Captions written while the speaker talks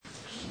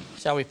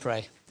Shall we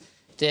pray?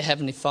 Dear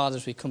Heavenly Father,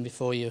 as we come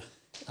before you,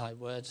 thy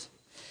word,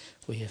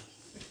 we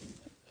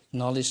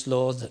acknowledge,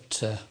 Lord,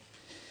 that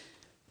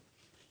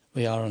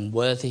we are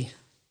unworthy,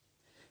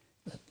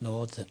 that,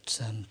 Lord,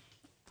 that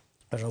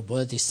we're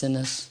unworthy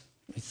sinners.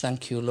 We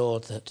thank you,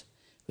 Lord, that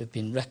we've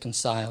been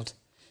reconciled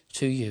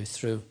to you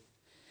through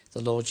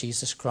the Lord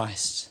Jesus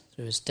Christ,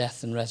 through his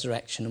death and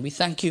resurrection. And we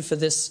thank you for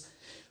this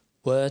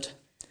word.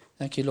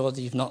 Thank you, Lord,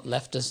 that you've not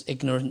left us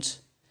ignorant,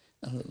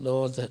 and that,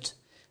 Lord, that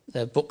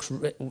there are books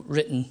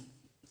written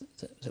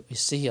that we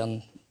see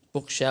on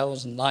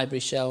bookshelves and library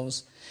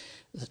shelves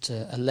that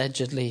are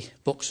allegedly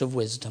books of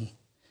wisdom,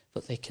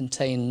 but they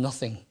contain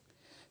nothing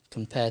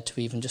compared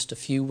to even just a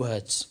few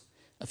words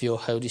of your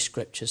Holy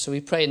Scripture. So we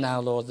pray now,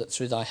 Lord, that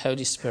through thy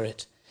Holy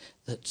Spirit,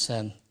 that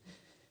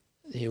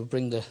you will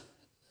bring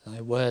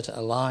thy word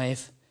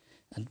alive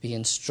and be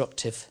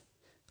instructive,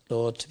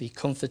 Lord, to be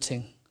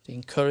comforting, be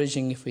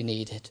encouraging if we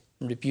need it,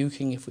 and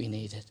rebuking if we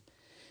need it.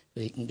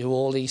 We can do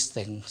all these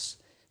things.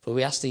 For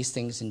we ask these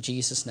things in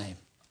Jesus' name.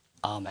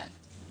 Amen.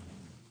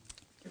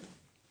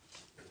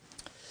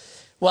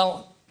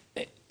 Well,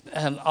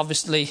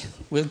 obviously,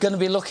 we're going to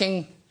be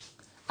looking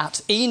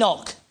at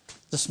Enoch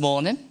this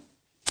morning.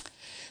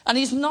 And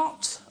he's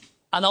not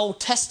an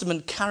Old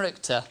Testament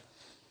character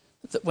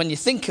that when you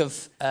think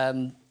of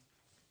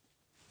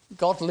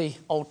godly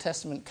Old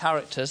Testament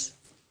characters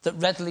that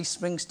readily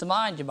springs to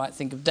mind. You might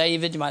think of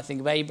David, you might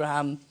think of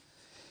Abraham, you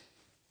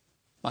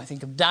might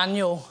think of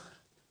Daniel.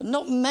 But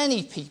not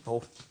many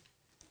people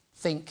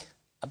think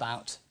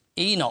about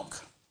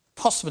Enoch.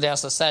 Possibly,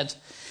 as I said,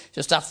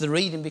 just after the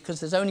reading, because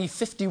there's only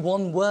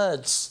 51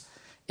 words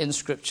in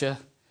Scripture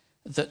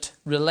that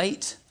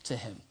relate to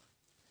him.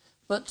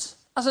 But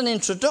as an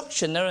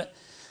introduction,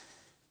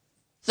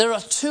 there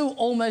are two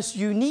almost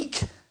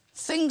unique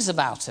things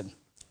about him.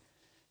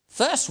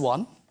 First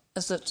one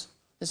is that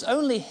it's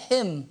only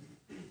him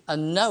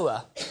and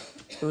Noah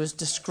who is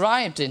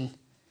described in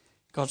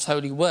God's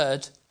holy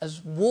word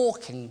as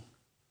walking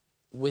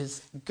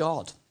with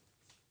God.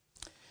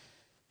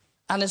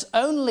 And it's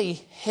only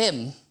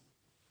him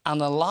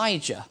and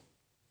Elijah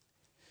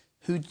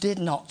who did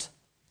not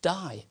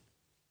die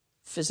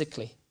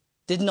physically,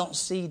 did not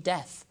see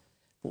death,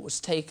 but was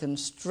taken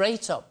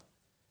straight up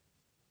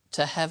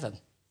to heaven.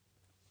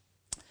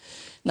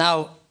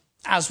 Now,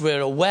 as we're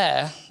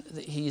aware,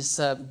 he's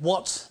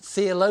what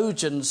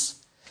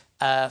theologians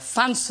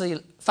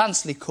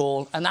fancily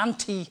call an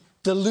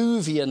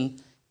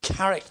antediluvian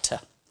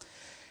character,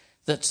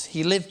 that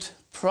he lived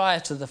prior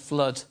to the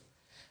flood,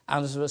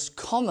 and as was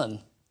common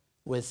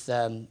with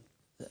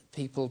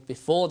people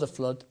before the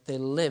flood, they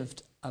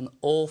lived an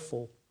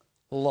awful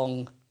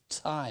long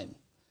time.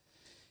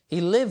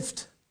 He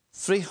lived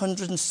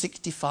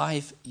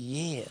 365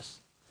 years,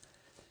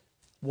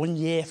 1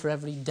 year for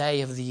every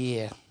day of the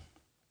year.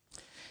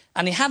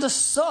 And he had a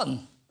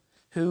son,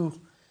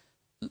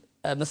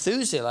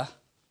 Methuselah,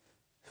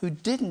 who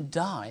didn't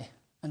die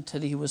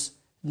until he was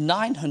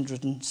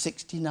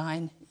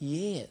 969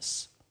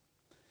 years.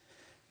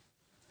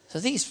 So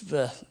these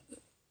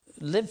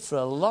lived for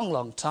a long,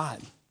 long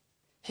time.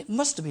 It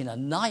must have been a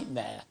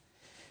nightmare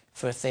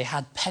for if they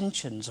had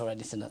pensions or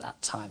anything at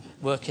that time,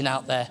 working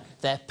out their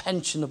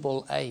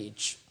pensionable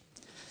age.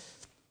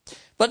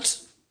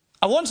 But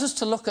I want us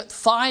to look at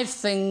 5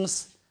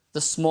 things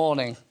this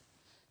morning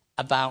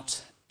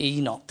about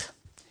Enoch.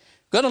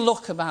 We're going to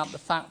look about the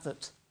fact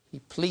that he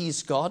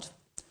pleased God,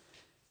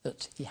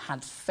 that he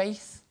had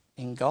faith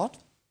in God,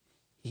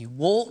 he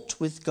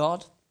walked with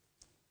God,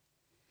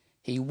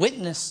 he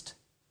witnessed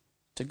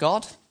to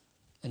God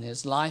in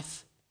his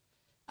life,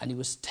 and he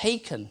was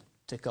taken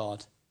to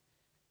God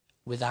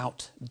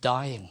without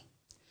dying.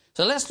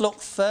 So let's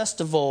look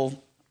first of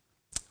all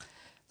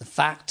the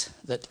fact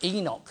that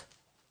Enoch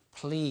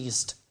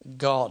pleased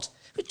God.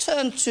 We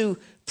turn to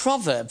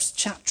Proverbs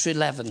chapter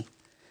 11,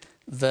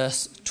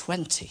 verse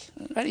 20.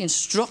 A very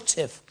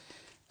instructive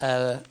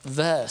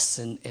verse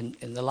in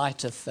the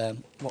light of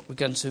what we're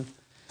going to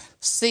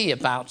see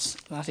about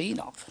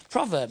Enoch.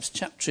 Proverbs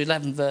chapter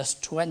 11, verse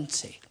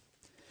 20.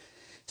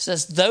 It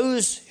says,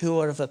 "Those who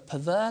are of a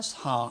perverse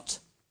heart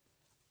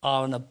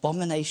are an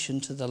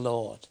abomination to the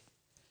Lord,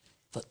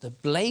 but the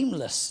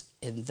blameless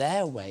in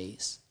their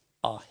ways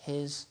are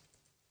his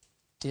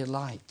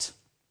delight."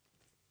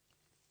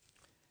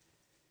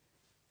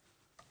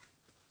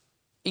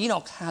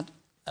 Enoch had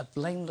a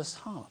blameless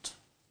heart.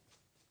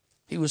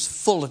 He was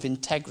full of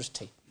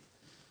integrity.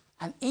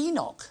 And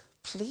Enoch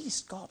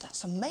pleased God.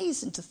 That's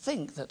amazing to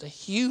think that a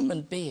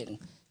human being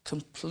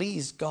can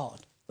please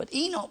God. But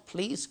Enoch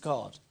pleased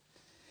God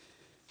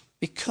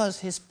because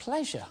his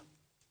pleasure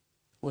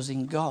was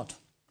in God.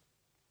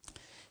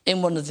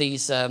 In one of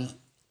these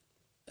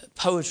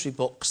poetry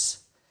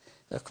books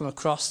that I've come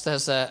across,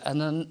 there's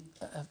a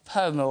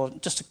poem or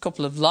just a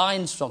couple of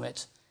lines from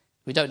it.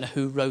 We don't know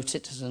who wrote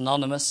it. It's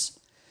anonymous.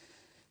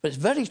 But it's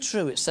very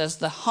true. It says,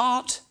 "The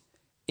heart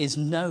is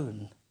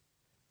known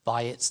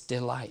by its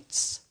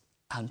delights,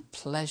 and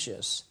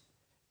pleasures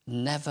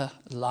never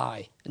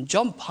lie." And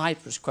John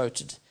Piper is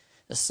quoted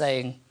as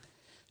saying,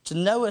 To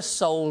know a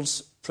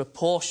soul's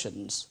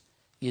proportions,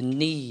 you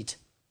need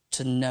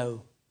to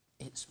know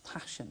its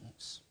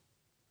passions.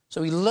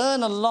 So we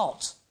learn a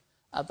lot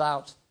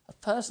about a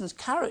person's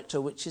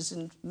character, which is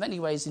in many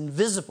ways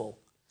invisible,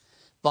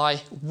 by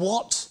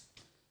what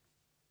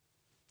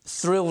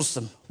thrills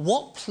them,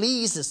 what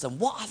pleases them,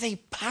 what are they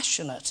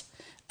passionate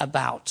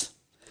about.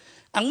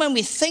 And when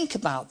we think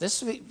about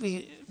this,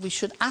 we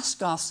should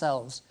ask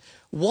ourselves,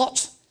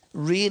 what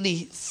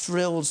really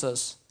thrills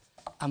us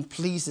and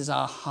pleases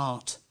our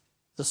heart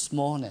this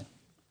morning?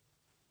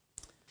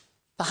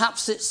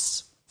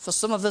 Perhaps for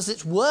some of us,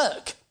 it's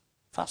work.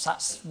 Perhaps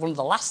that's one of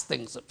the last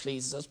things that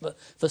pleases us, but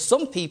for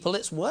some people,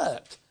 it's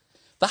work.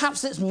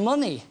 Perhaps it's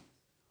money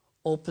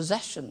or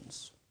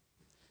possessions.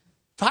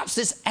 Perhaps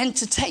it's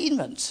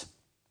entertainment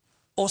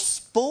or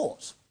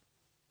sport.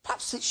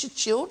 Perhaps it's your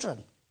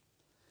children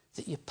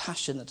that you're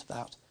passionate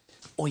about,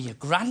 or your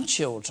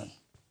grandchildren.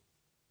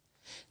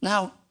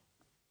 Now,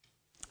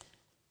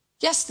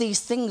 yes,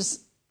 these things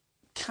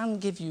can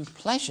give you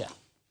pleasure,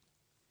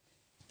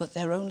 but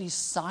they're only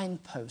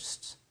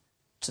signposts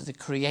to the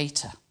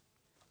Creator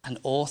and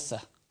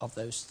author of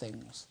those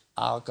things,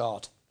 our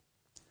God.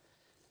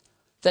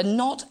 They're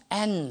not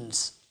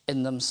ends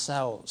in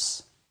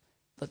themselves,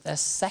 but they're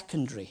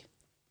secondary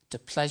to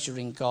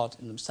pleasuring God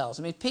in themselves.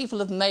 I mean, people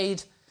have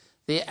made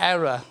the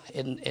error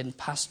in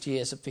past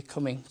years of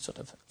becoming sort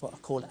of what I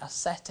call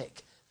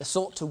ascetic. They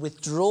sought to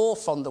withdraw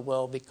from the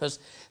world because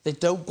they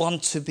don't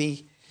want to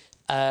be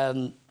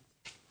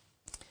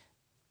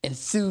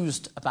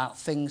enthused about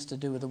things to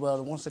do with the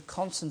world and want to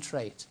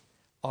concentrate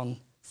on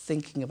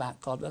thinking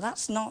about God. But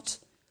that's not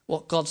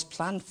what God's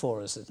planned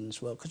for us in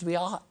this world, because we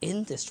are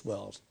in this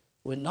world.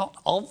 We're not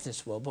of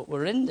this world, but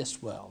we're in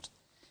this world.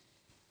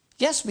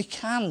 Yes, we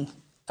can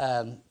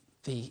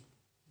be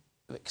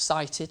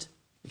excited.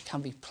 We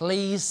can be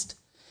pleased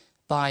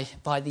by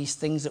these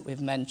things that we've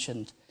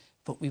mentioned,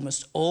 but we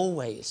must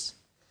always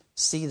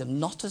see them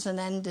not as an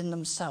end in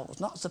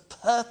themselves, not as a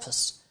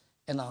purpose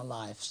in our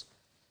lives.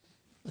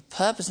 The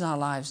purpose in our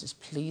lives is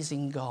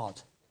pleasing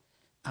God,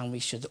 and we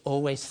should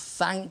always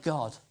thank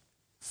God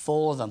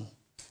for them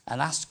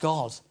and ask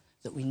God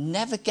that we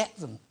never get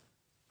them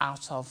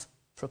out of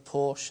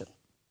proportion.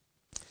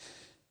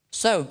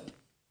 So,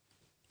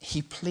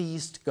 he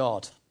pleased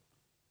God.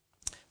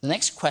 The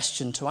next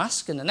question to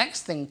ask and the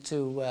next thing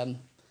to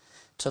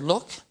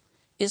look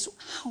is,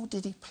 how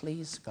did he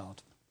please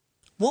God?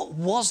 What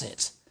was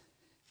it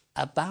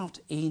about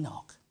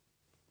Enoch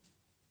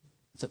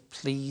that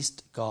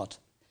pleased God?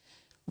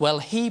 Well,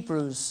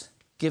 Hebrews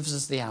gives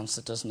us the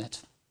answer, doesn't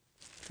it?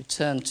 If we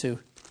turn to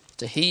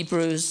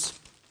Hebrews.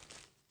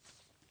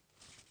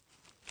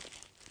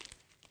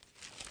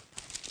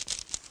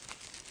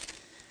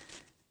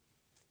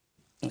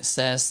 It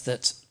says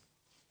that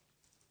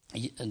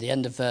at the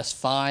end of verse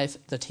 5,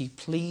 that he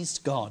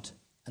pleased God.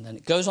 And then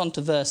it goes on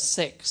to verse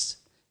 6,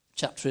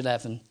 chapter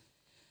 11.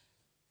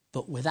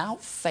 But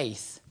without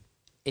faith,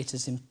 it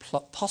is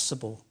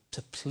impossible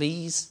to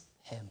please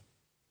him.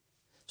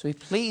 So he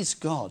pleased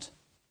God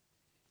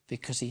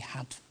because he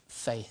had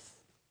faith.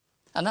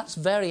 And that's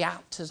very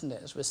apt, isn't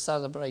it, as we're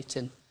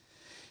celebrating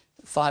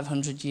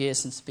 500 years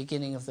since the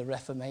beginning of the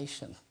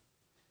Reformation.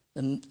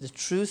 And the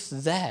truth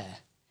there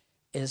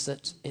is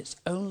that it's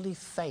only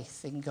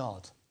faith in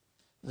God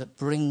that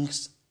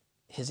brings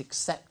his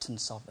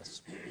acceptance of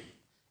us.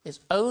 It's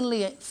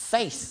only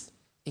faith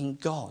in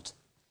God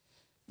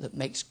that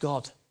makes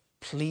God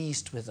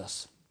pleased with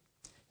us.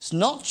 It's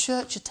not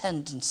church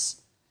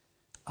attendance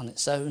on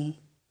its own.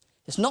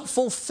 It's not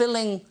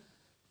fulfilling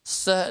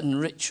certain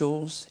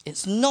rituals.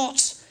 It's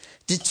not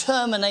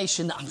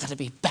determination that I'm going to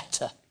be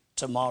better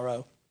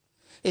tomorrow.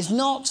 It's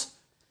not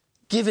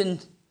giving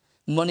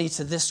money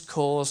to this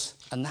cause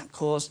and that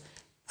cause,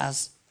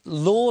 as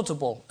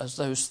laudable as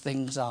those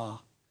things are,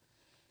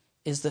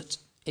 is that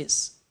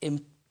it's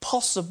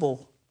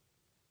impossible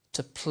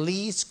to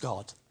please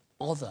God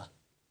other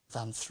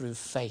than through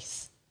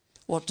faith.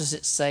 What does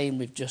it say? And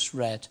we've just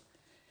read.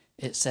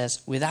 It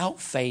says, without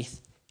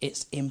faith,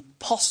 it's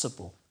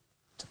impossible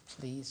to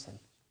please him.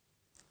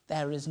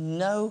 There is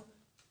no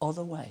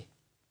other way.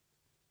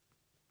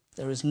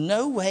 There is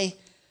no way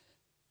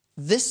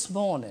this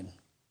morning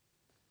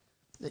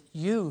that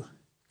you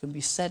can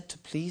be said to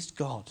please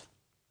God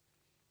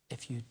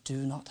if you do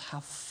not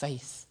have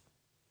faith.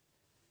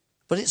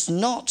 But it's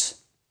not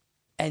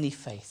any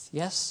faith.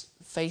 Yes,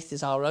 faith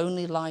is our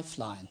only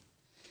lifeline.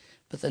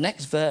 But the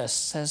next verse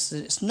says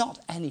that it's not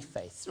any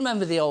faith.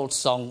 Remember the old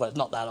song, well, it's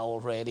not that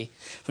old really,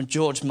 from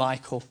George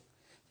Michael.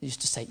 He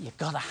used to say, you've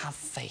got to have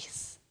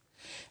faith.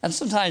 And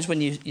sometimes when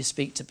you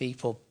speak to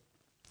people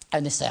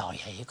and they say, oh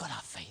yeah, you've got to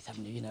have faith,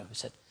 haven't you? You know, he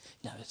said,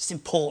 no, it's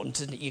important,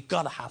 isn't it? You've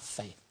got to have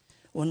faith.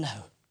 Well,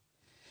 no.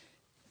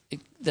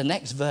 The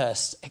next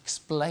verse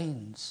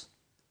explains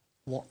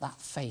what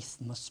that faith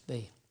must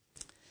be.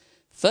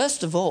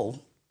 First of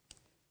all,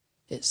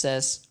 it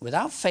says,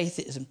 without faith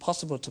it is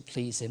impossible to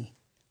please him,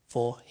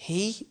 for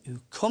he who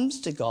comes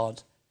to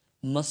God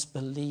must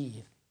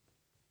believe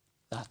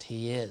that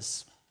he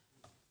is.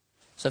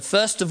 So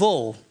first of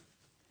all,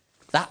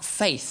 that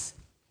faith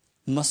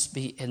must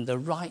be in the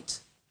right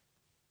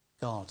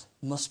God,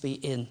 must be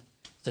in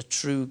the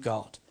true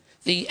God.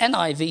 The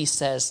NIV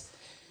says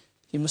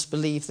you must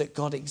believe that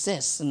God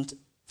exists,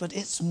 but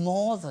it's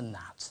more than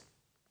that.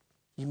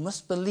 You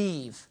must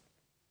believe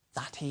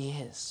that he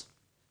is.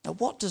 Now,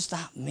 what does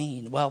that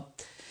mean? Well,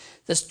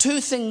 there's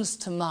two things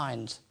to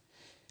mind.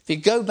 If you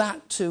go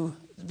back to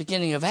the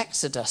beginning of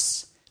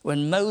Exodus,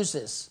 when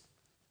Moses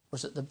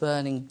was at the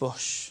burning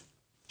bush,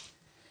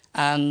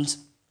 and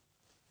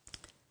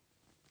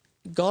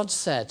God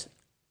said,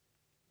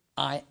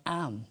 I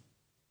am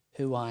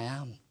who I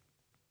am.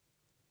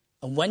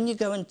 And when you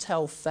go and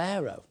tell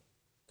Pharaoh,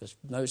 because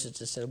Moses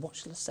just said, what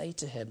shall I say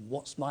to him?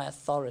 What's my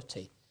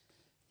authority?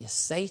 You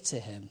say to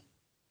him,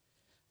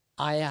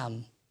 I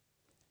am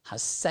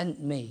has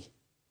sent me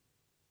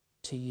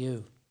to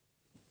you.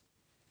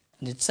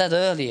 And it said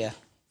earlier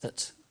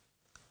that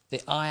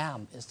the I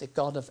am is the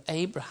God of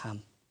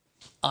Abraham,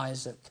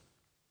 Isaac,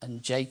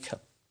 and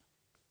Jacob.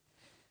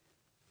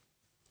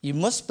 You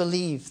must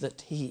believe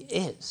that he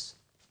is.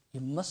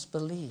 You must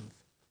believe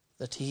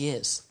that he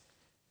is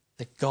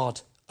the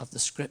God of the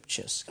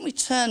Scriptures. Can we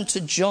turn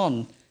to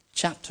John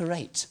chapter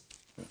 8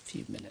 for a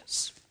few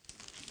minutes?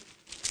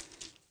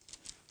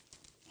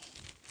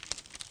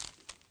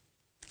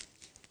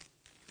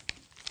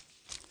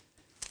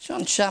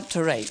 John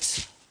chapter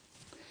 8,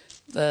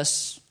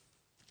 verse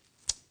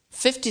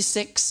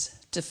 56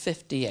 to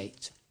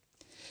 58.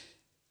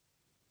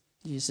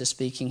 Jesus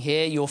speaking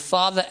here, your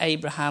father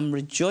Abraham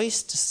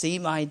rejoiced to see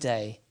my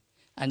day,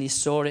 and he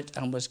saw it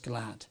and was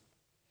glad.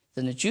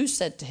 Then the Jews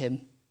said to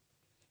him,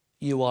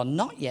 you are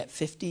not yet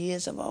 50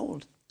 years of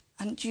old,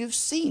 and you've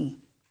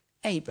seen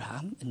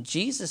Abraham. And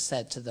Jesus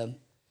said to them,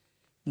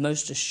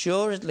 most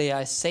assuredly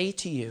I say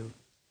to you,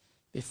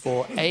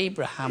 before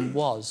Abraham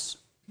was,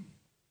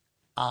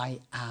 I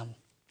am.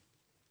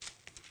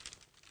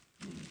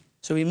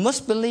 So we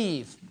must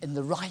believe in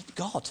the right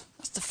God.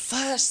 That's the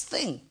first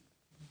thing.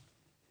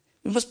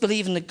 We must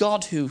believe in the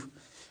God who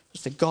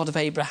was the God of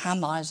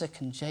Abraham,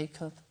 Isaac, and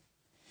Jacob,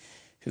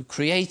 who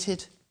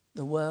created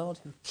the world,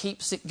 who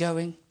keeps it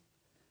going.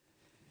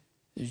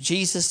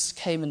 Jesus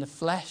came in the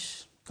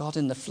flesh, God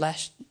in the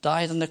flesh,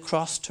 died on the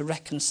cross to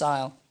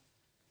reconcile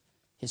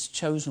his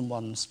chosen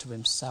ones to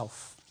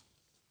himself.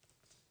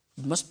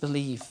 We must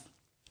believe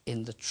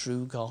in the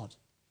true God.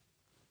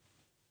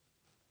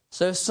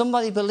 So if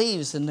somebody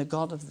believes in the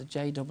God of the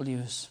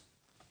JWs,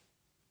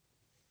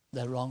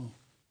 they're wrong.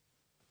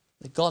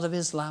 The God of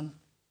Islam,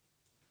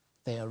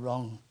 they are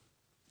wrong.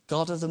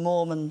 God of the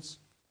Mormons,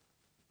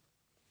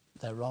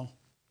 they're wrong.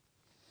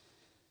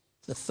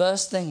 The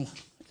first thing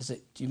is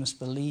that you must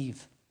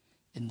believe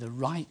in the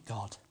right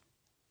God,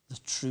 the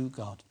true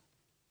God.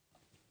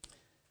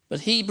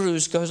 But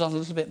Hebrews goes on a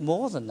little bit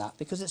more than that,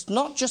 because it's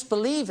not just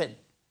believing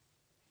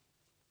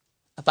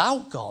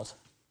about God. It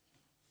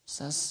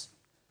says,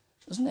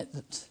 doesn't it,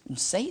 that and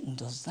Satan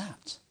does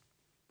that.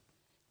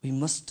 We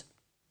must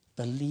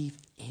believe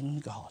in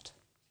God.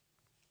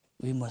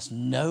 We must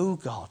know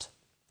God.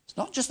 It's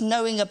not just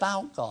knowing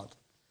about God.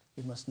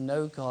 We must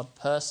know God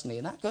personally.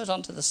 And that goes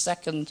on to the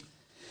second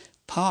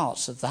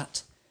part of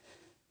that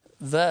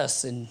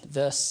verse in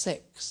verse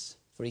 6.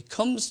 For he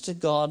comes to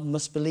God,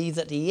 must believe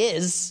that he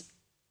is,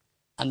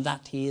 and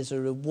that he is a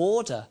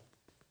rewarder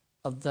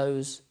of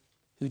those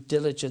who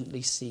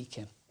diligently seek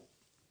him.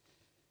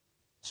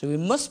 So we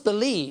must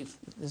believe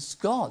that this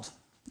God,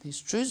 these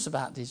truths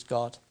about this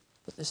God,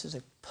 but this is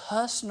a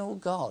personal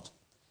God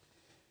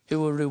who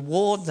will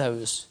reward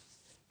those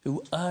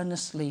who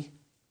earnestly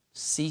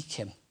seek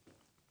him.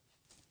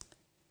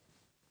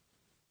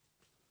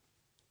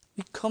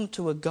 We come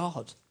to a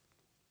God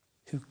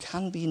who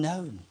can be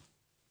known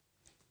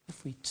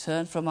if we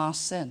turn from our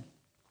sin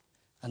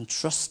and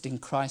trust in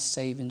Christ's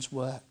saving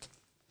work.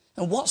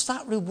 And what's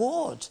that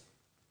reward?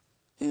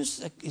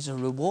 Is a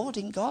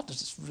rewarding God.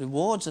 It's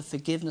rewards of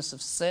forgiveness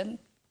of sin,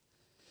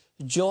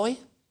 joy,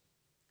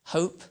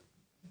 hope,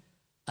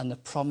 and the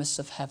promise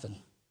of heaven.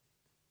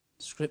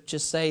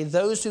 Scriptures say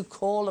those who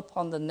call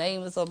upon the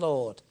name of the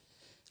Lord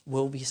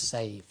will be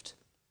saved.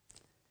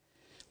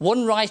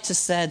 One writer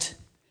said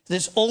that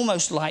it's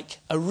almost like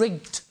a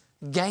rigged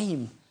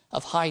game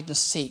of hide and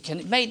seek. And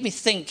it made me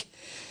think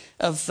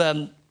of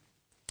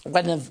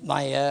one of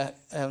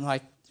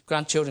my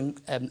grandchildren,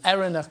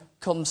 Erin,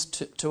 comes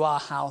to our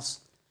house.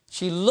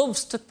 She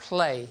loves to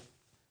play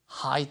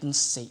hide and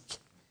seek.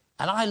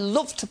 And I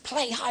love to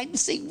play hide and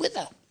seek with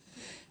her.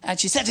 And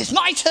she said, it's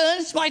my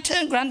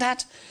turn,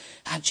 Grandad.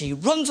 And she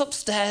runs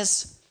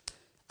upstairs,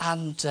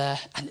 and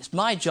it's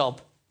my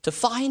job to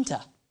find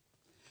her.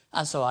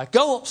 And so I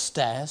go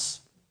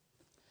upstairs,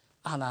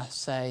 and I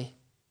say,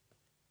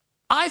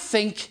 I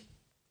think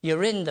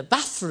you're in the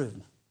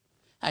bathroom.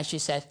 And she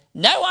said,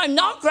 no, I'm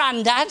not,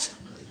 Grandad.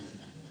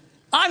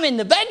 I'm in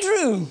the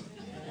bedroom.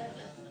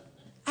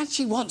 And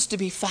she wants to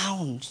be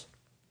found.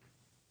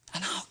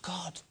 And our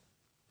God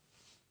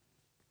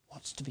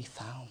wants to be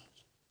found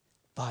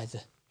by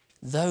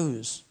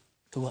those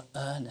who are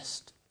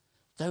earnest,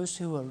 those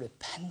who are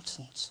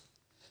repentant,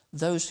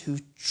 those who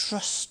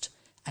trust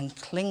and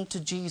cling to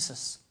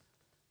Jesus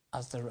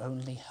as their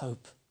only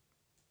hope.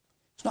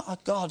 It's not a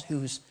God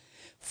who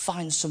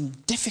finds some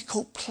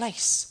difficult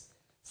place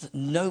that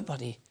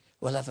nobody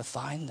will ever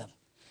find them.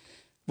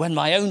 When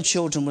my own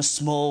children were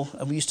small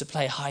and we used to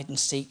play hide and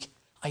seek,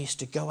 I used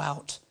to go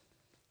out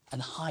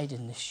and hide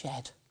in the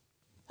shed,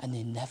 and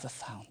they never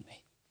found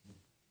me.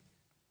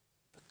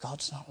 But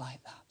God's not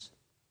like that.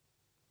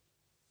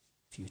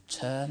 If you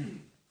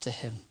turn to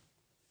him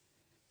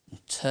and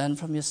turn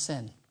from your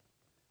sin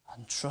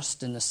and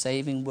trust in the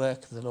saving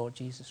work of the Lord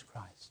Jesus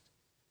Christ,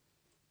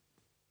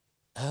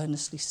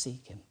 earnestly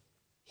seek him,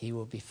 he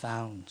will be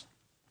found.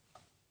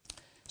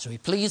 So he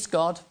pleased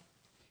God.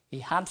 He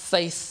had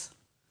faith.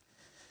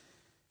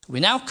 We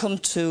now come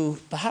to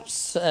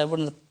perhaps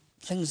one of the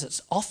things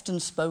that's often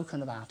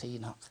spoken about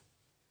Enoch.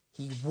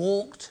 He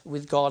walked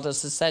with God,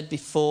 as I said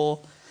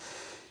before.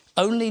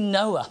 Only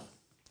Noah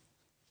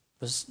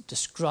was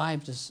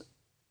described as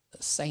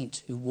a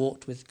saint who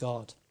walked with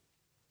God.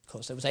 Of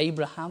course, there was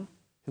Abraham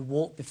who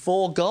walked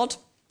before God.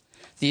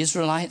 The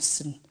Israelites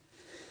in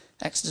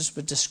Exodus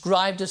were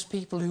described as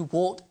people who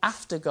walked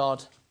after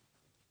God.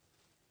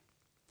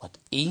 But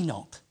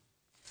Enoch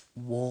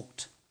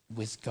walked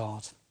with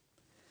God.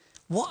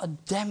 What a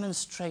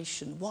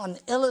demonstration, what an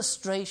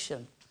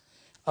illustration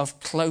of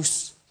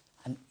close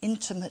and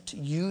intimate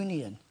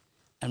union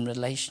and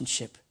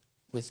relationship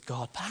with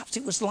God. Perhaps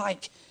it was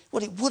like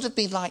what it would have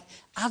been like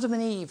Adam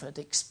and Eve had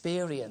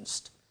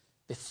experienced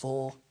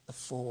before the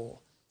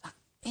fall. That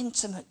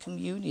intimate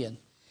communion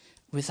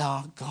with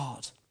our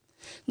God.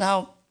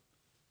 Now,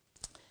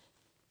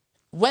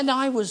 when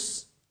I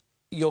was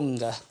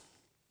younger,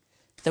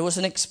 there was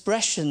an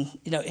expression,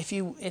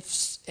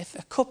 if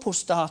a couple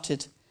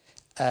started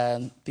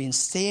being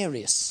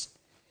serious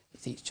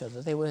with each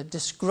other, they were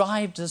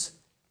described as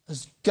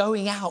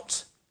going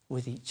out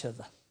with each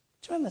other.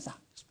 Do you remember that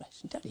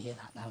expression? You don't hear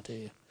that now, do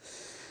you?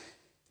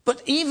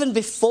 But even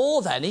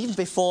before then, even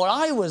before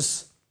I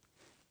was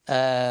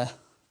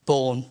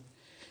born,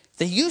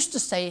 they used to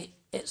say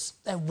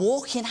they're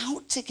walking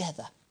out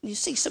together. You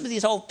see some of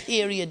these old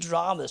period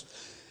dramas.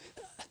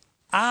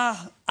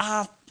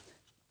 Our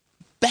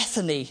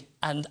Bethany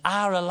and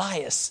our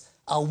Elias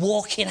are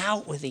walking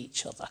out with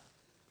each other.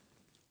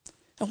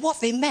 And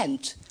what they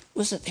meant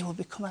was that they would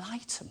become an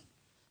item.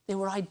 They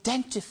were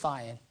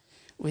identifying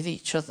with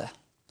each other.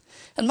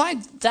 And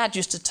my dad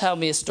used to tell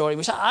me a story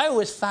which I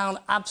always found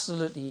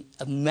absolutely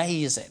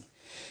amazing.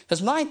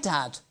 Because my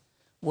dad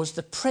was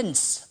the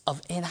prince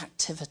of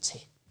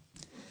inactivity.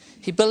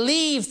 He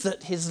believed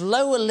that his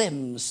lower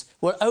limbs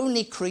were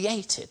only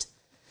created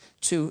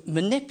to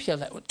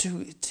manipulate,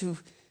 to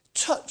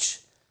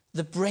touch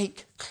the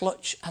brake,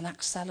 clutch and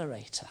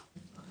accelerator.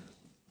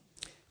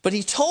 But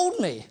he told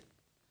me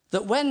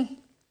that when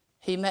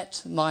he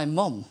met my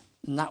mum,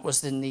 and that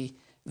was in the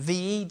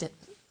VE,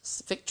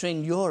 Victory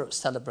in Europe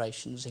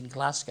celebrations in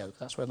Glasgow,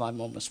 that's where my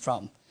mum was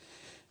from,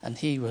 and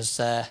he was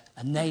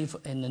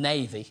in the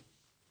Navy,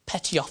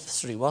 petty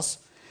officer he was,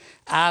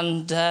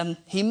 and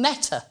he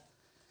met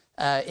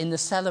her in the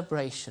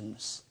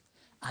celebrations,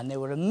 and they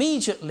were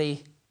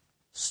immediately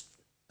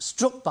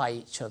struck by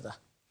each other,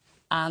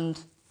 and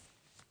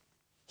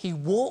he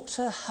walked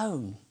her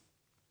home,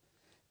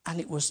 and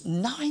it was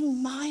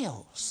 9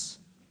 miles,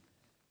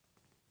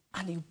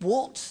 and he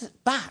walked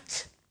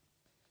back,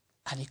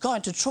 and he got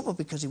into trouble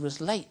because he was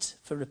late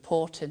for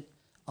reporting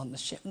on the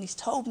ship. And he's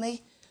told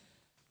me,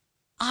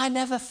 I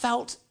never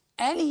felt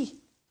any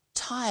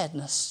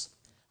tiredness.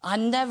 I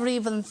never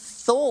even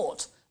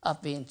thought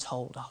of being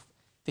told off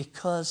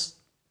because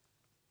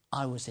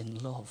I was in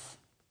love.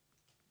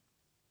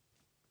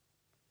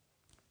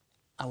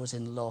 I was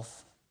in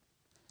love.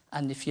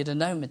 And if you'd have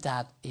known my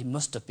dad, he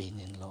must have been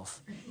in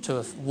love to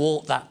have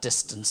walked that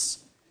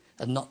distance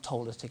and not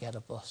told her to get a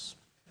bus.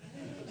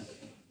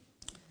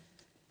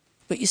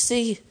 But you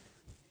see,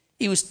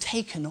 he was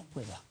taken up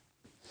with her.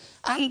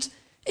 And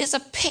it's a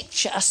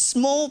picture, a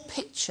small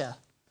picture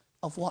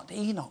of what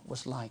Enoch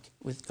was like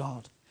with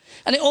God.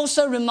 And it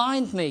also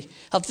reminds me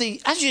of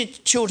as your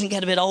children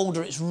get a bit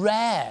older, it's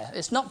rare,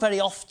 it's not very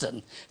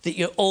often that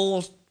you're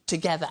all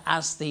together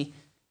as the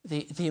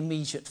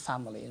immediate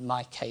family. In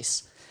my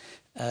case,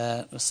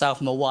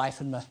 myself, my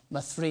wife and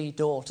my 3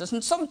 daughters.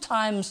 And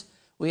sometimes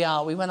we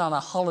went on a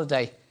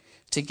holiday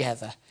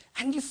together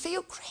and you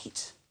feel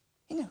great,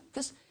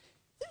 because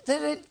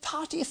they're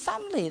part of your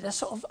family. They're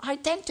sort of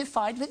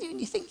identified with you and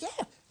you think,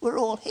 yeah, we're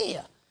all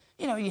here.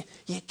 You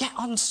get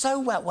on so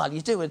well. Well,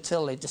 you do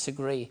until they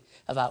disagree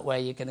about where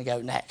you're going to go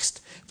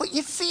next. But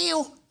you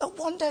feel at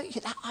one day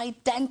that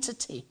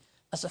identity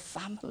as a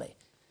family,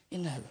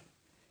 And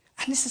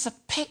this is a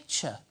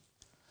picture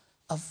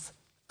of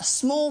a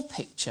small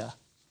picture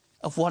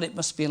of what it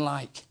must be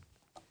like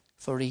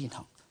for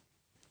Enoch.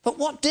 But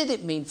what did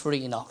it mean for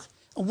Enoch?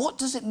 And what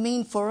does it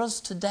mean for us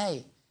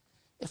today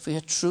if we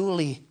are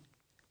truly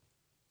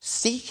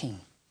seeking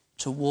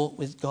to walk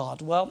with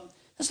God? Well,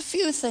 there's a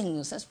few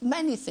things. There's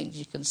many things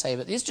you can say,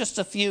 but there's just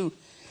a few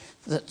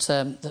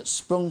that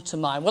sprung to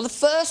mind. Well, the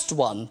first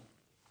one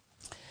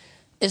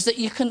is that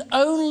you can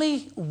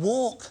only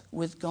walk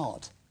with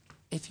God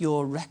if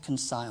you're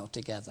reconciled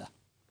together.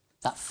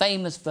 That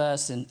famous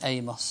verse in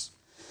Amos,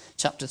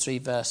 chapter 3,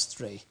 verse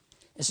 3,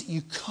 is that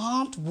you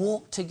can't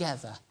walk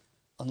together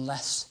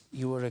unless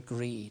you are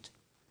agreed.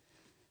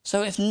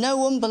 So if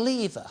no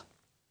unbeliever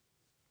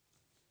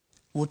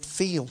would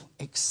feel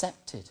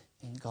accepted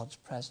in God's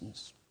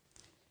presence,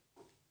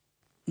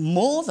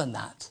 more than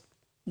that,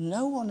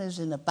 no one who's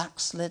in a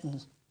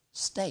backslidden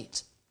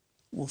state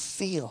will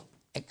feel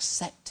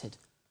accepted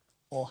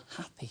or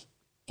happy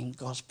in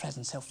God's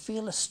presence. They'll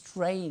feel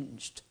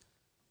estranged.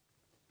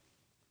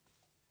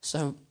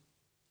 So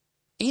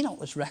Enoch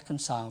was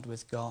reconciled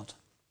with God.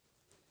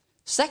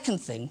 Second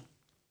thing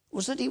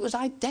was that he was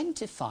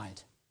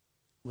identified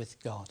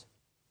with God.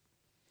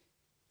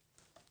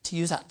 To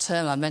use that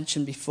term I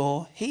mentioned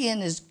before, he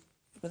and his,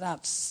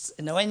 without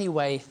in any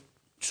way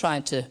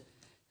trying to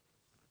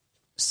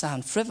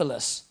sound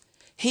frivolous,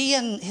 he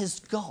and his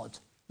God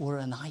were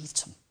an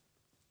item.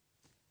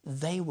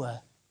 They were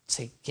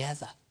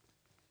together.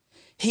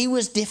 He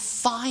was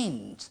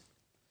defined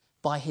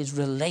by his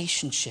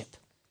relationship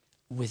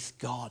with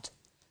God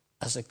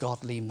as a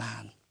godly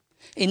man.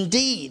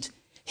 Indeed,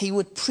 he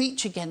would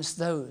preach against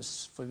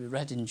those, for we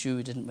read in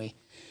Jude, didn't we,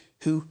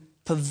 who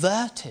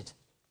perverted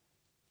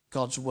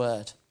God's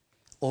word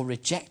or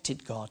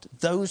rejected God,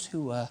 those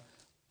who were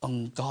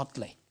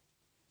ungodly.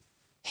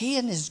 He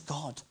and his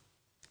God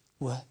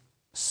were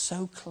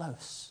so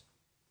close.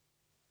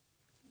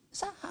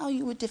 Is that how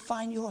you would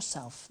define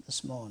yourself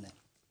this morning?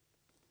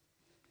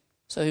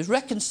 So he's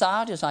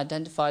reconciled, he's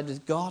identified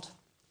with God.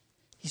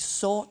 He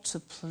sought to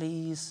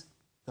please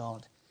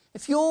God.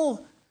 If you're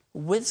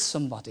with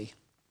somebody,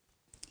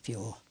 if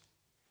you're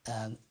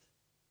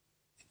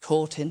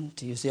courting,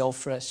 to use the old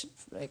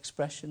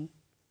expression,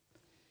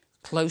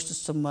 close to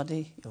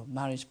somebody, your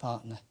marriage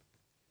partner,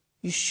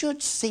 you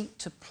should seek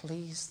to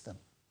please them.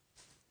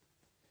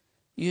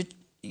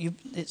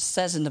 It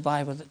says in the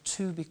Bible that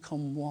two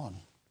become one,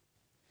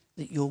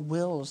 that your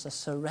wills are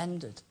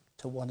surrendered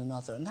to one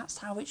another. And that's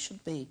how it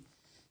should be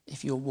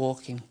if you're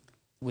walking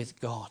with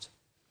God.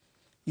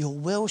 Your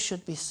will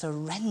should be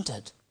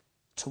surrendered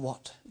to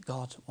what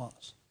God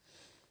wants.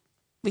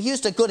 We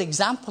used a good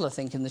example, I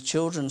think, in the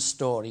children's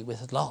story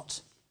with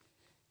Lot.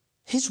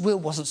 His will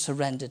wasn't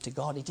surrendered to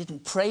God. He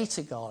didn't pray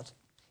to God.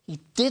 He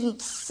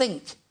didn't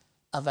think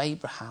of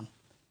Abraham.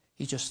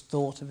 He just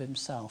thought of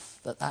himself.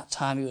 At that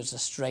time he was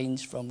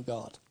estranged from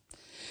God.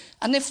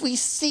 And if we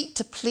seek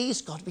to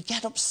please God, we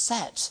get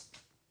upset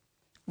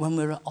when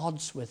we're at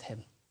odds with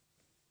him,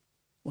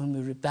 when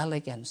we rebel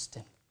against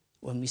him,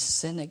 when we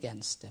sin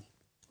against him,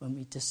 when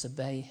we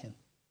disobey him.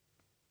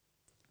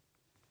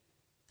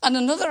 And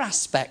another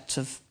aspect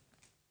of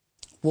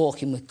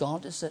walking with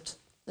God is that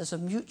there's a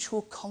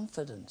mutual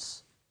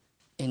confidence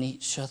in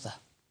each other.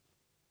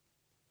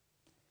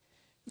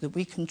 That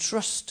we can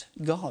trust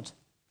God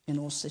in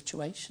all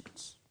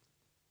situations.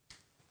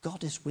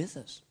 God is with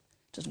us.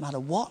 Doesn't matter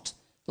what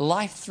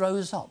life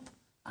throws up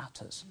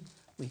at us,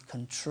 we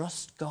can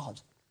trust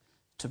God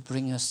to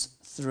bring us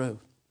through.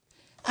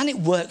 And it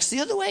works the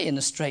other way in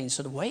a strange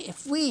sort of way.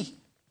 If we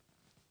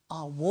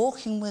are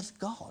walking with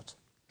God,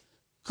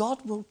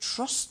 God will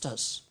trust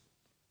us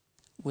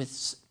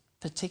with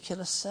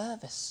particular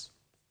service,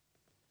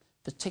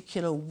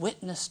 particular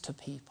witness to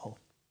people,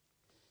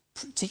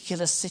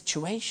 particular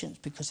situations,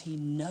 because he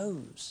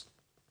knows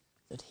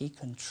that he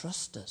can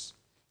trust us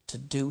to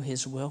do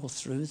his will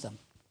through them.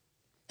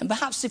 And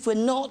perhaps if we're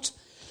not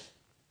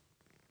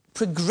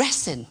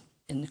progressing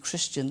in the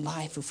Christian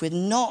life, if we're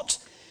not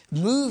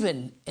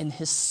moving in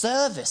his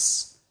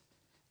service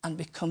and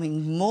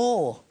becoming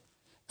more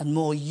and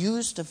more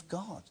used of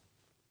God,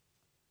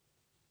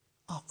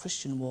 our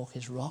Christian walk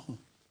is wrong.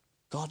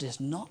 God is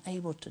not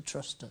able to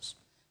trust us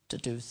to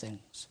do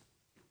things.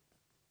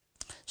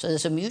 So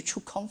there's a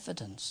mutual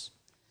confidence.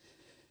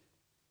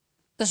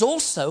 There's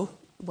also,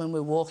 when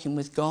we're walking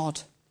with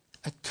God,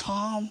 a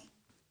calm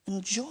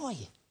and joy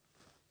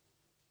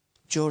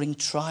during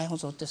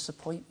trials or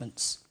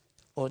disappointments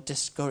or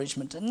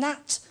discouragement. And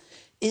that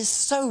is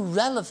so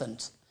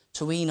relevant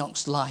to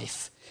Enoch's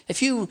life.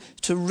 If you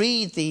to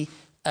read the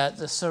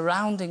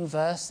surrounding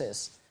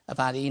verses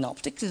about Enoch,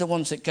 particularly the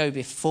ones that go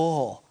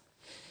before,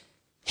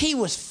 he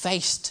was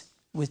faced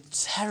with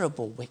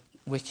terrible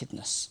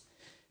wickedness.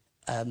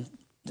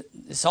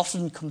 It's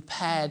often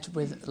compared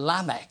with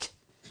Lamech,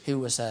 who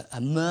was a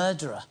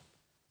murderer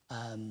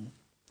and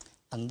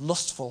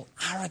lustful,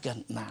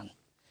 arrogant man.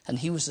 And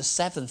he was the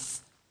seventh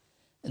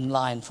in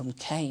line from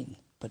Cain.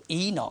 But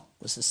Enoch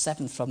was the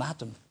seventh from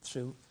Adam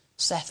through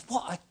Seth.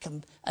 What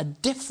a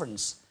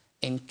difference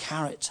in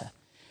character.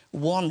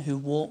 One who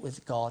walked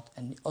with God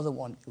and the other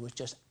one who was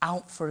just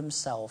out for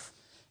himself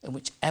in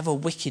whichever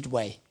wicked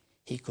way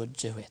he could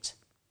do it.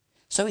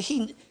 So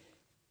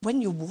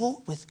when you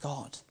walk with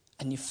God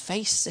and you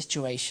face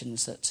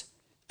situations that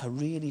are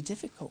really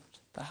difficult,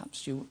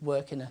 perhaps you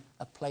work in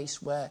a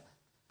place where,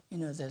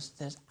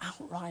 there's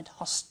outright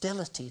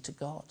hostility to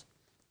God.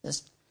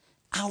 There's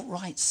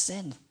outright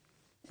sin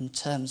in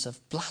terms of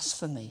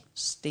blasphemy,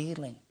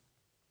 stealing,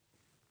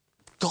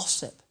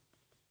 gossip.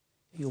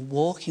 You're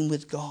walking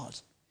with God.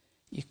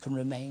 You can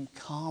remain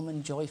calm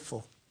and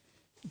joyful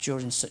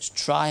during such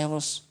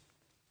trials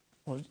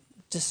or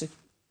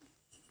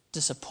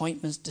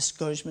disappointments,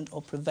 discouragement,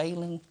 or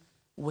prevailing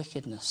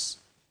wickedness.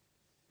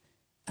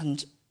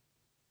 And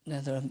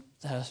there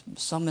are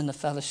some in the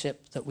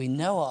fellowship that we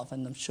know of,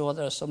 and I'm sure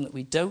there are some that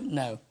we don't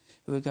know,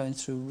 who are going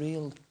through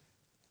real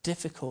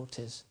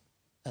difficulties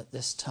at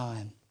this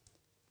time.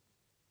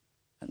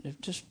 And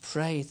just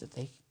pray that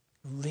they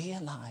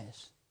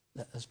realize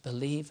that as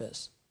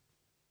believers,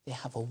 they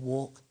have a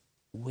walk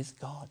with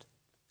God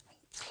and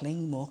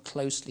cling more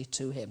closely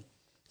to him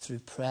through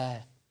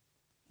prayer,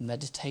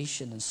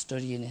 meditation, and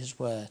studying his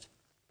word.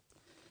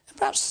 And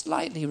perhaps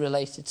slightly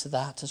related to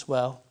that as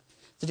well,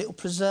 that it will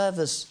preserve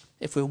us,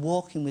 if we're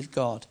walking with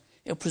God,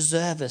 it will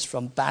preserve us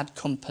from bad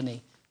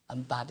company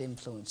and bad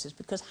influences.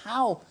 Because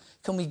how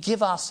can we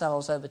give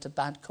ourselves over to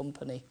bad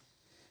company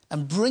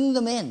and bring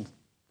them in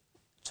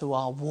to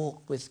our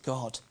walk with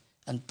God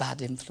and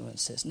bad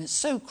influences? And it's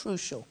so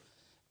crucial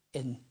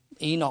in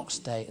Enoch's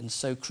day and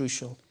so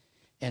crucial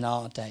in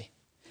our day.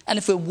 And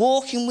if we're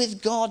walking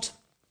with God,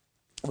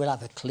 we'll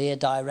have a clear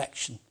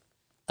direction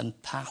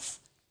and path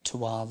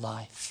to our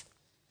life.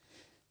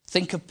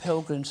 Think of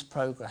Pilgrim's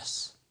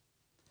Progress,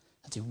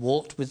 as he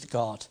walked with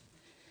God,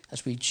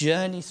 as we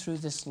journey through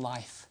this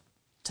life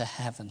to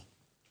heaven.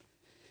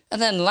 And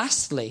then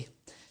lastly,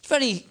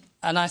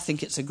 and I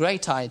think it's a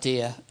great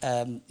idea,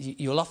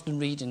 you'll often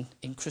read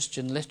in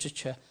Christian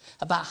literature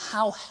about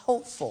how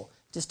helpful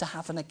it is to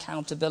have an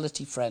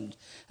accountability friend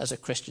as a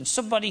Christian,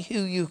 somebody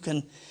who you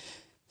can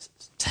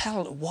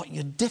tell what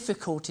your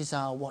difficulties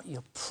are, what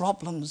your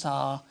problems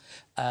are,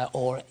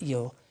 or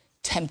your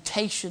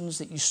temptations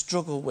that you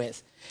struggle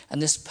with.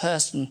 And this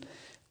person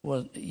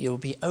you'll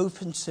be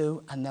open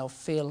to, and they'll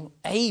feel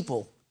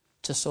able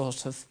to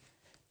sort of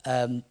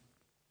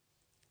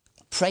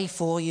pray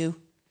for you,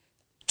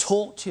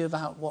 talk to you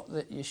about what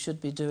that you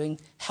should be doing,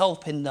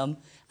 helping them,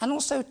 and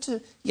also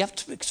you have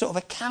to sort of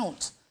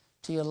account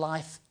to your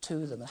life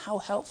to them and how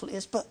helpful it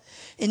is. But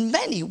in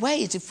many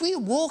ways, if we're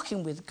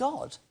walking with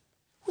God,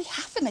 we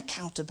have an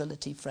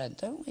accountability friend,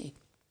 don't we?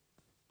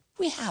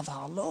 We have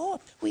our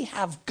Lord. We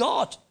have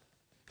God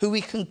who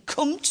we can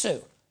come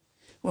to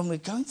when we're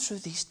going through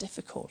these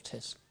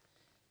difficulties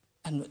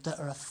and that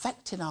are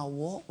affecting our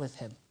walk with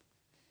him.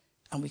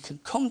 And we can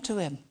come to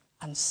him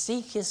and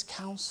seek his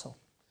counsel.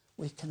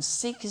 We can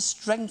seek his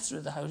strength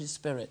through the Holy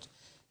Spirit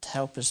to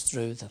help us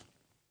through them.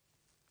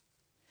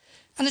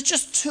 And there's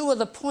just two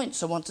other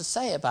points I want to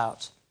say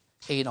about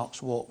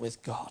Enoch's walk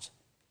with God.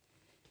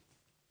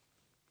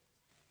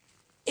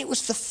 It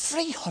was for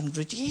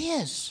 300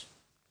 years.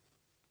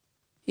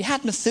 He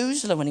had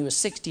Methuselah when he was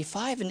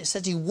 65, and it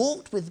says he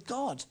walked with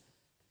God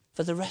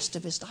for the rest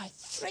of his life.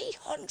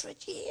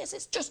 300 years.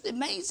 It's just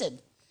amazing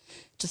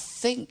to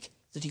think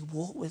that he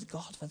walked with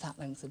God for that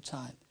length of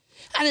time.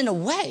 And in a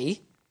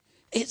way,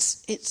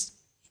 it's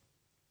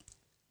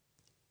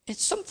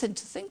something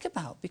to think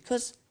about,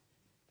 because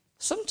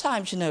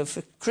sometimes,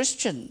 for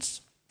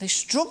Christians, they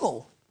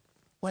struggle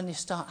when they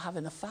start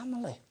having a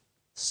family.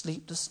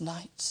 Sleepless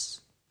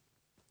nights,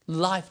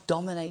 life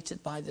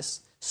dominated by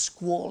this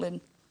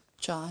squalling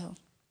child.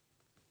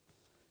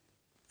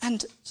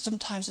 And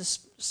sometimes the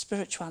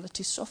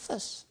spirituality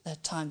suffers. There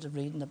are times of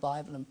reading the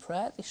Bible and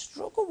prayer. They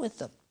struggle with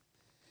them.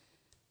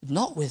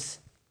 Not with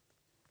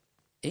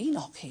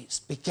Enoch.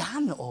 It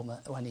began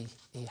when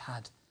he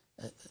had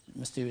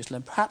Methuselah.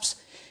 And perhaps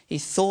he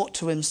thought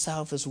to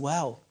himself as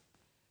well,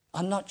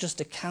 I'm not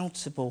just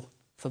accountable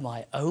for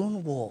my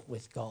own walk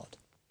with God,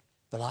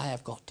 but I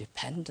have got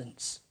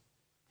dependents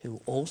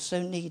who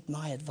also need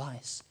my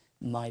advice,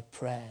 my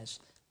prayers,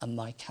 and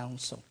my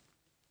counsel.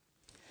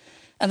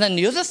 And then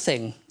the other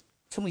thing,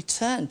 can we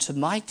turn to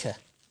Micah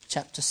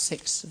chapter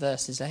 6,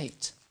 verses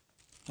 8?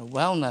 A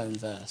well-known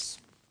verse.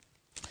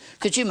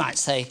 Because you might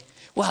say,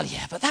 well,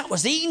 yeah, but that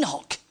was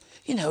Enoch.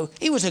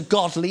 He was a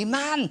godly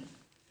man.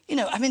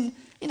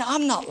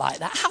 I'm not like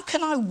that. How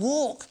can I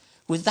walk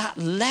with that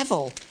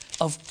level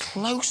of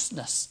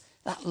closeness,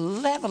 that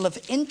level of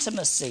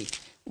intimacy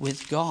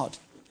with God?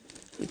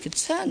 We could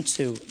turn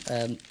to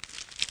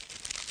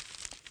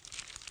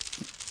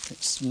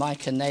it's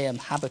Micah, Nahum,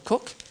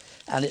 Habakkuk,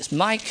 and it's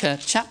Micah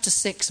chapter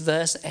 6,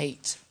 verse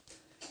 8.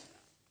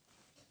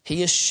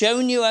 He has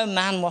shown you, O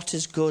man, what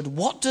is good.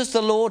 What does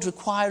the Lord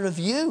require of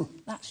you?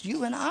 That's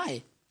you and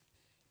I.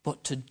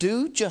 But to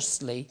do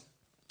justly,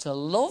 to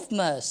love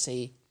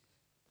mercy,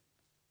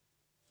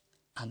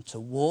 and to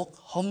walk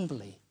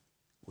humbly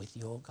with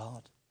your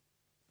God.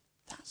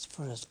 That's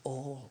for us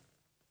all,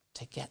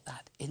 to get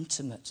that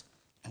intimate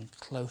and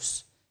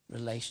close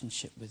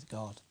relationship with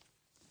God.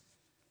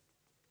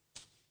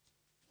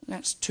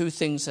 Next two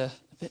things are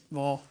a bit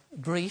more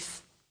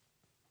brief.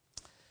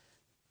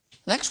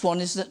 The next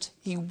one is that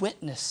he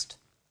witnessed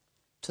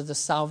to the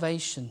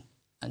salvation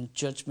and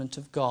judgment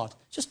of God.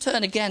 Just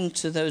turn again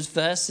to those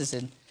verses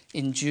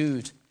in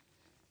Jude,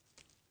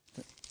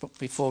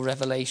 before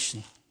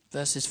Revelation,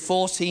 verses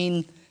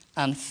 14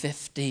 and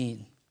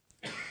 15.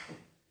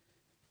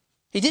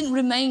 He didn't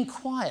remain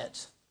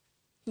quiet.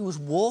 He was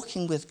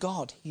walking with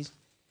God.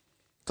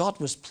 God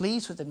was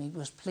pleased with him. He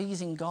was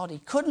pleasing God. He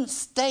couldn't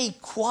stay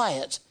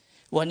quiet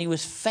when he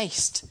was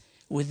faced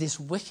with this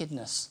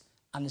wickedness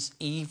and this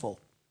evil.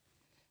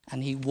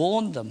 And he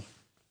warned them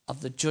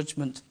of the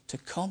judgment to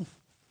come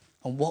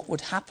and what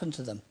would happen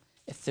to them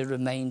if they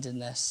remained in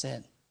their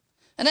sin.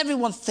 And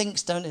everyone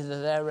thinks, don't they, that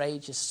their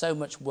age is so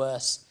much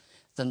worse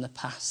than the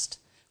past.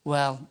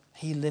 Well,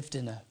 he lived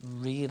in a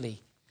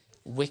really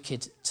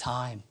wicked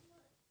time.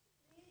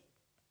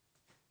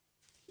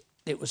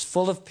 It was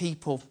full of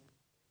people,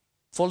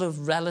 full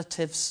of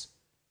relatives,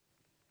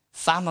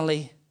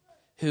 family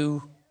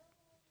who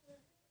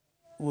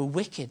were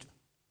wicked.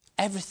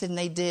 Everything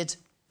they did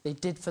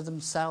for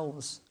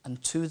themselves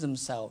and to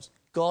themselves.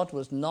 God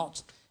was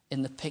not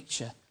in the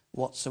picture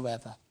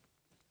whatsoever.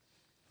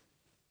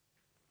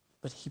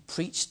 But he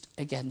preached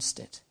against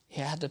it.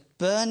 He had a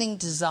burning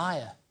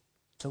desire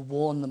to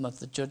warn them of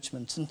the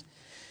judgment. And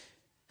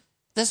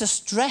there's a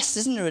stress,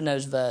 isn't there, in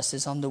those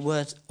verses on the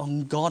word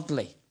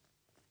ungodly.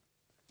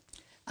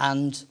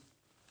 And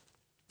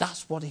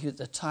that's what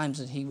the times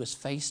that he was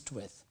faced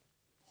with.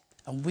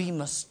 And we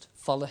must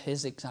follow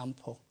his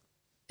example,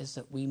 is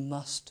that we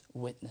must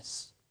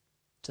witness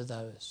to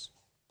those.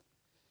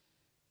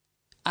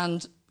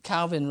 And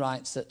Calvin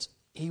writes that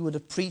he would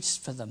have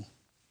preached for them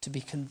to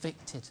be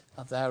convicted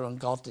of their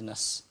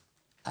ungodliness,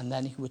 and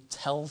then he would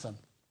tell them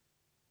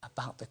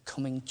about the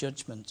coming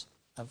judgment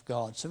of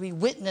God. So he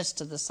witnessed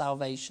to the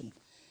salvation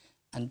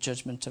and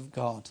judgment of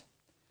God.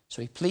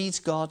 So he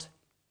pleased God,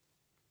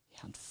 he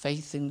had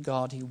faith in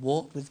God, he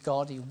walked with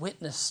God, he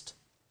witnessed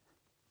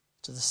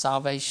to the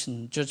salvation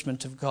and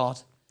judgment of God.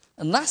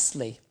 And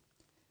lastly,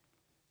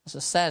 as I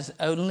said,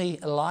 only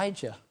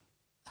Elijah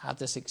had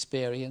this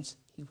experience.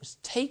 He was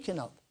taken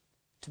up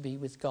to be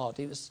with God.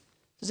 It was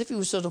as if he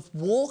was sort of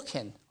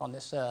walking on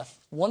this earth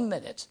 1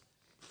 minute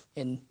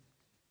in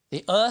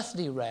the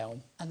earthly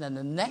realm, and then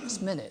the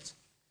next minute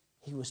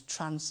he was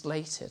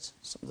translated,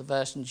 some of the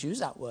versions use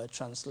that word,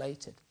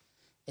 translated,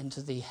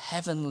 into the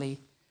heavenly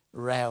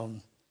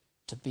realm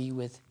to be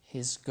with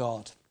his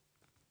God.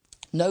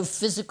 No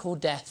physical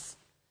death,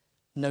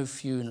 no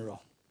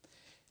funeral.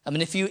 I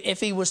mean, if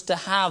he was to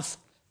have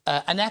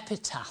an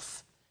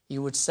epitaph,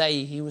 you would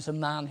say he was a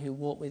man who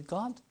walked with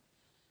God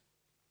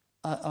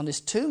on his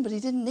tomb, but he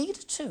didn't need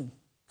a tomb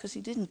because he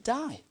didn't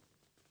die.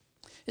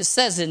 It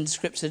says in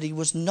Scripture that he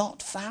was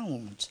not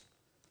found.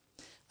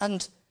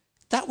 And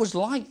that was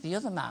like the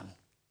other man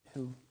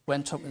who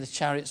went up with the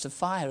chariots of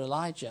fire,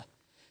 Elijah.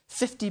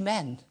 50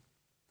 men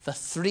for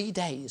 3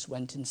 days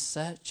went in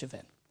search of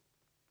him.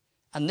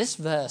 And this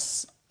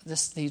verse,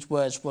 these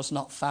words, was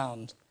not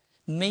found,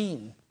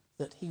 mean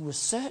that he was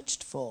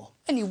searched for.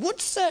 And you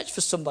would search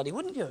for somebody,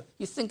 wouldn't you?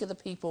 You think of the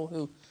people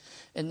who,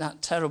 in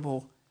that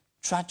terrible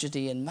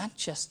tragedy in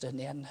Manchester, and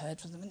they hadn't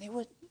heard from them, and they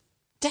were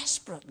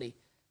desperately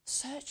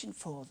searching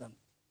for them.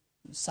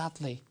 And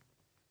sadly,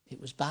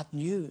 it was bad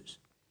news.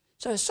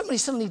 So if somebody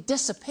suddenly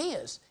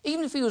disappears,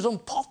 even if he was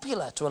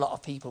unpopular to a lot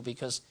of people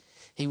because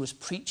he was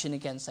preaching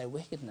against their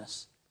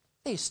wickedness,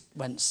 they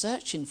went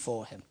searching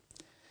for him.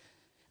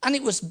 And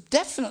it was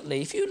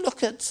definitely, if you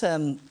look at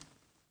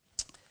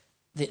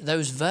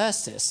those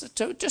verses,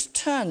 so just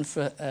turn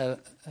for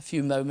a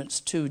few moments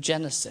to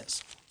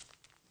Genesis.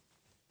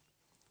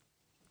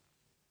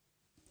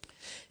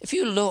 If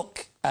you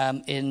look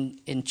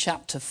in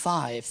chapter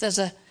 5, there's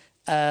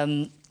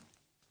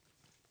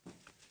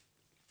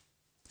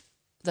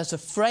a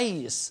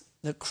phrase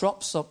that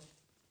crops up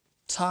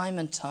time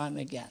and time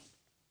again.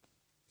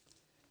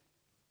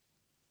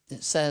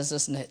 It says,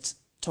 doesn't it,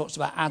 talks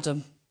about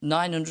Adam,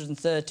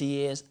 930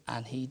 years,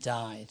 and he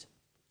died.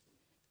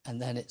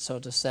 And then it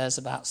sort of says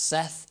about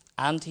Seth,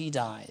 and he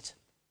died.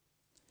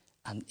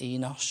 And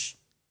Enosh,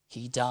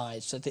 he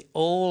died. So they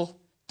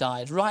all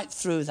died right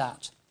through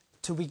that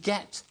till we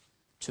get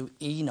to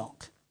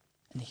Enoch.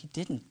 And he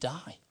didn't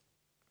die.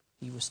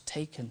 He was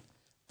taken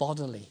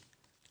bodily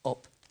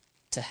up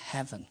to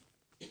heaven.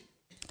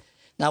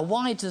 Now,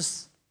 why did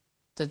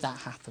that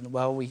happen?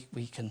 Well,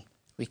 we can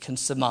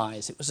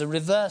surmise. It was a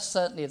reverse,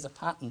 certainly, of the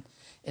pattern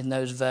in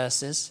those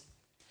verses.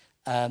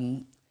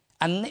 And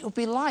it would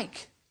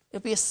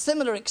be a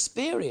similar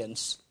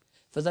experience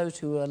for those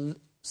who are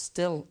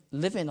still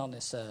living on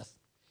this earth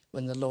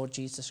when the Lord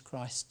Jesus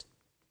Christ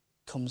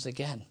comes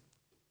again.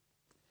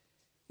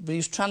 But he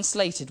was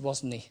translated,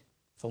 wasn't he,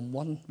 from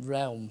one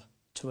realm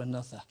to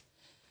another.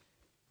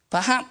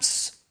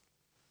 Perhaps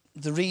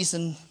the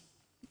reason,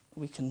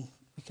 we can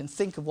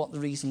think of what the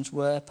reasons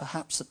were.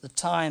 Perhaps at the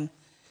time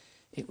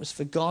it was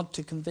for God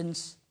to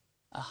convince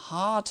a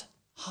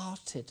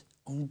hard-hearted,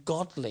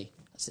 ungodly,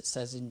 as it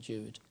says in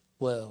Jude,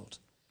 world,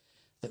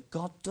 that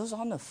God does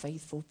honour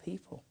faithful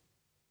people.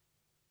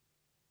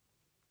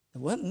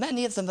 There weren't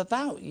many of them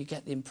about, you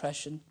get the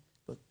impression,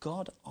 but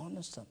God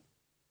honours them.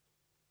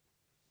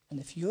 And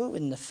if you're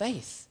in the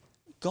faith,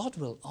 God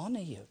will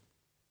honour you.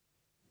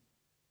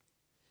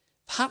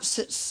 Perhaps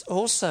it's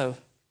also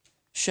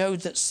showed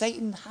that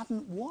Satan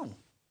hadn't won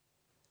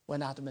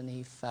when Adam and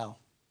Eve fell.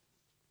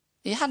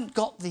 He hadn't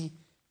got the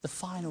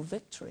final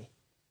victory.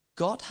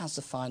 God has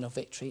the final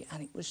victory,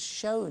 and it was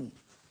shown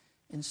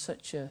in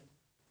such a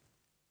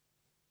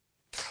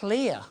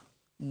clear,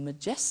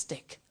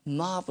 majestic,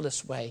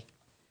 marvelous way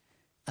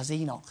as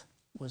Enoch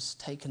was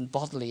taken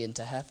bodily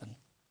into heaven.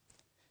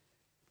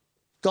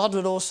 God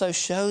would also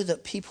show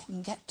that people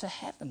can get to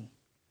heaven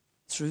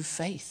through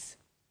faith,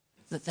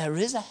 that there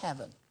is a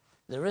heaven.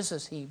 There is,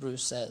 as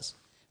Hebrews says,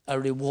 a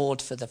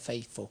reward for the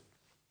faithful.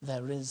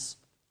 There is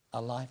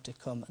a life to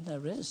come, and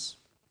there is.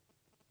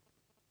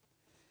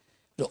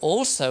 But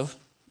also,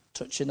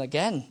 touching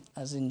again,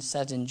 as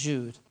said in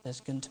Jude,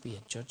 there's going to be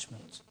a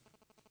judgment.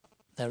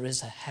 There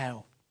is a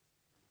hell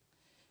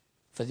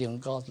for the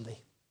ungodly,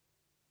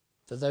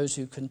 for those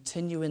who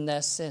continue in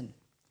their sin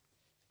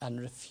and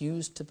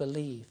refuse to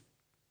believe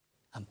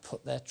and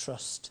put their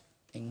trust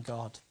in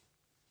God.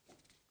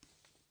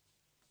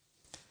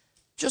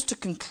 Just to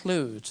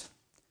conclude,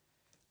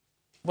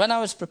 when I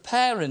was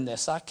preparing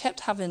this, I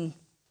kept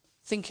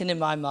thinking in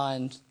my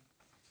mind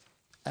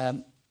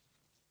an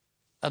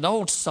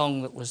old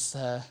song that was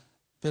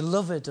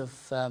beloved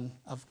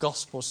of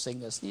gospel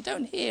singers. You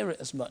don't hear it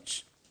as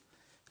much.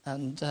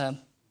 And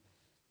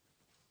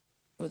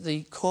but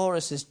the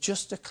chorus is,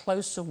 just a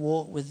closer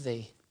walk with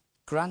thee.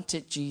 Grant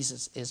it,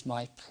 Jesus, is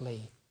my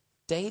plea.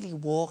 Daily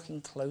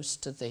walking close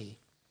to thee.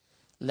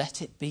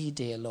 Let it be,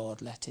 dear Lord,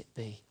 let it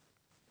be.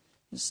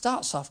 It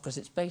starts off because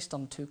it's based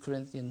on 2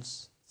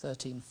 Corinthians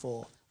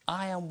 13:4.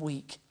 I am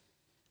weak,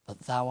 but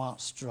thou art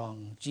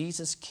strong.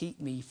 Jesus, keep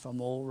me from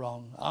all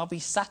wrong. I'll be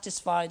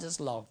satisfied as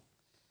long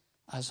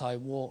as I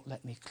walk,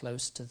 let me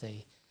close to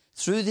thee.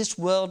 Through this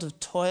world of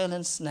toil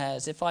and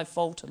snares, if I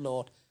falter,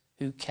 Lord,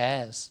 who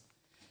cares?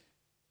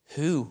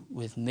 Who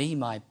with me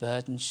my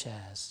burden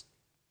shares?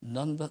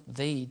 None but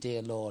thee,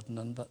 dear Lord,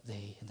 none but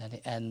thee. And then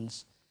it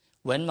ends,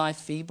 when my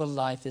feeble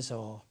life is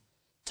o'er,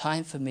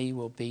 time for me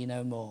will be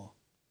no more.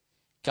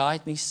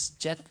 Guide me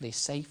gently,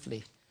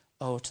 safely,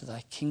 oh, to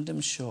thy kingdom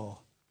shore,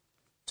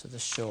 to the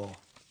shore.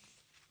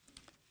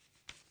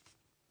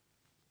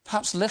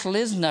 Perhaps little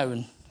is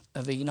known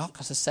of Enoch.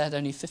 As I said,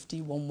 only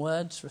 51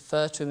 words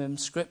refer to him in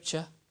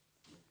Scripture.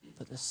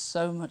 But there's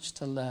so much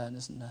to learn,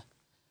 isn't there,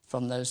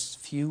 from those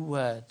few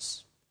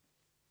words.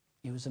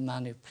 He was a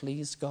man who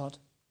pleased God.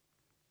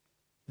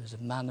 He was a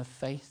man of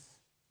faith.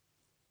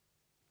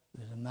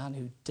 He was a man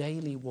who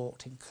daily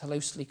walked in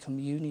closely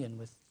communion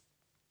with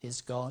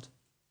his God.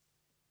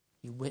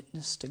 He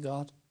witnessed to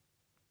God.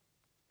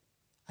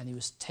 And he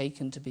was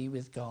taken to be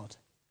with God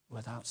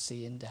without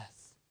seeing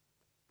death.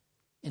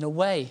 In a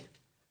way,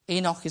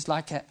 Enoch is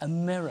like a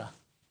mirror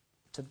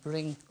to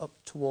bring up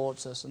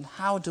towards us. And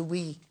how do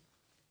we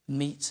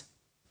meet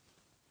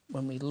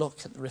when we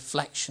look at the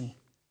reflection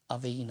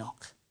of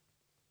Enoch?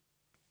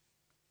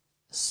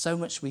 There's so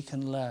much we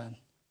can learn,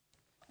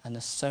 and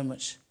there's so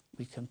much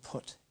we can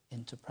put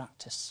into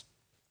practice.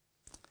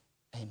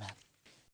 Amen.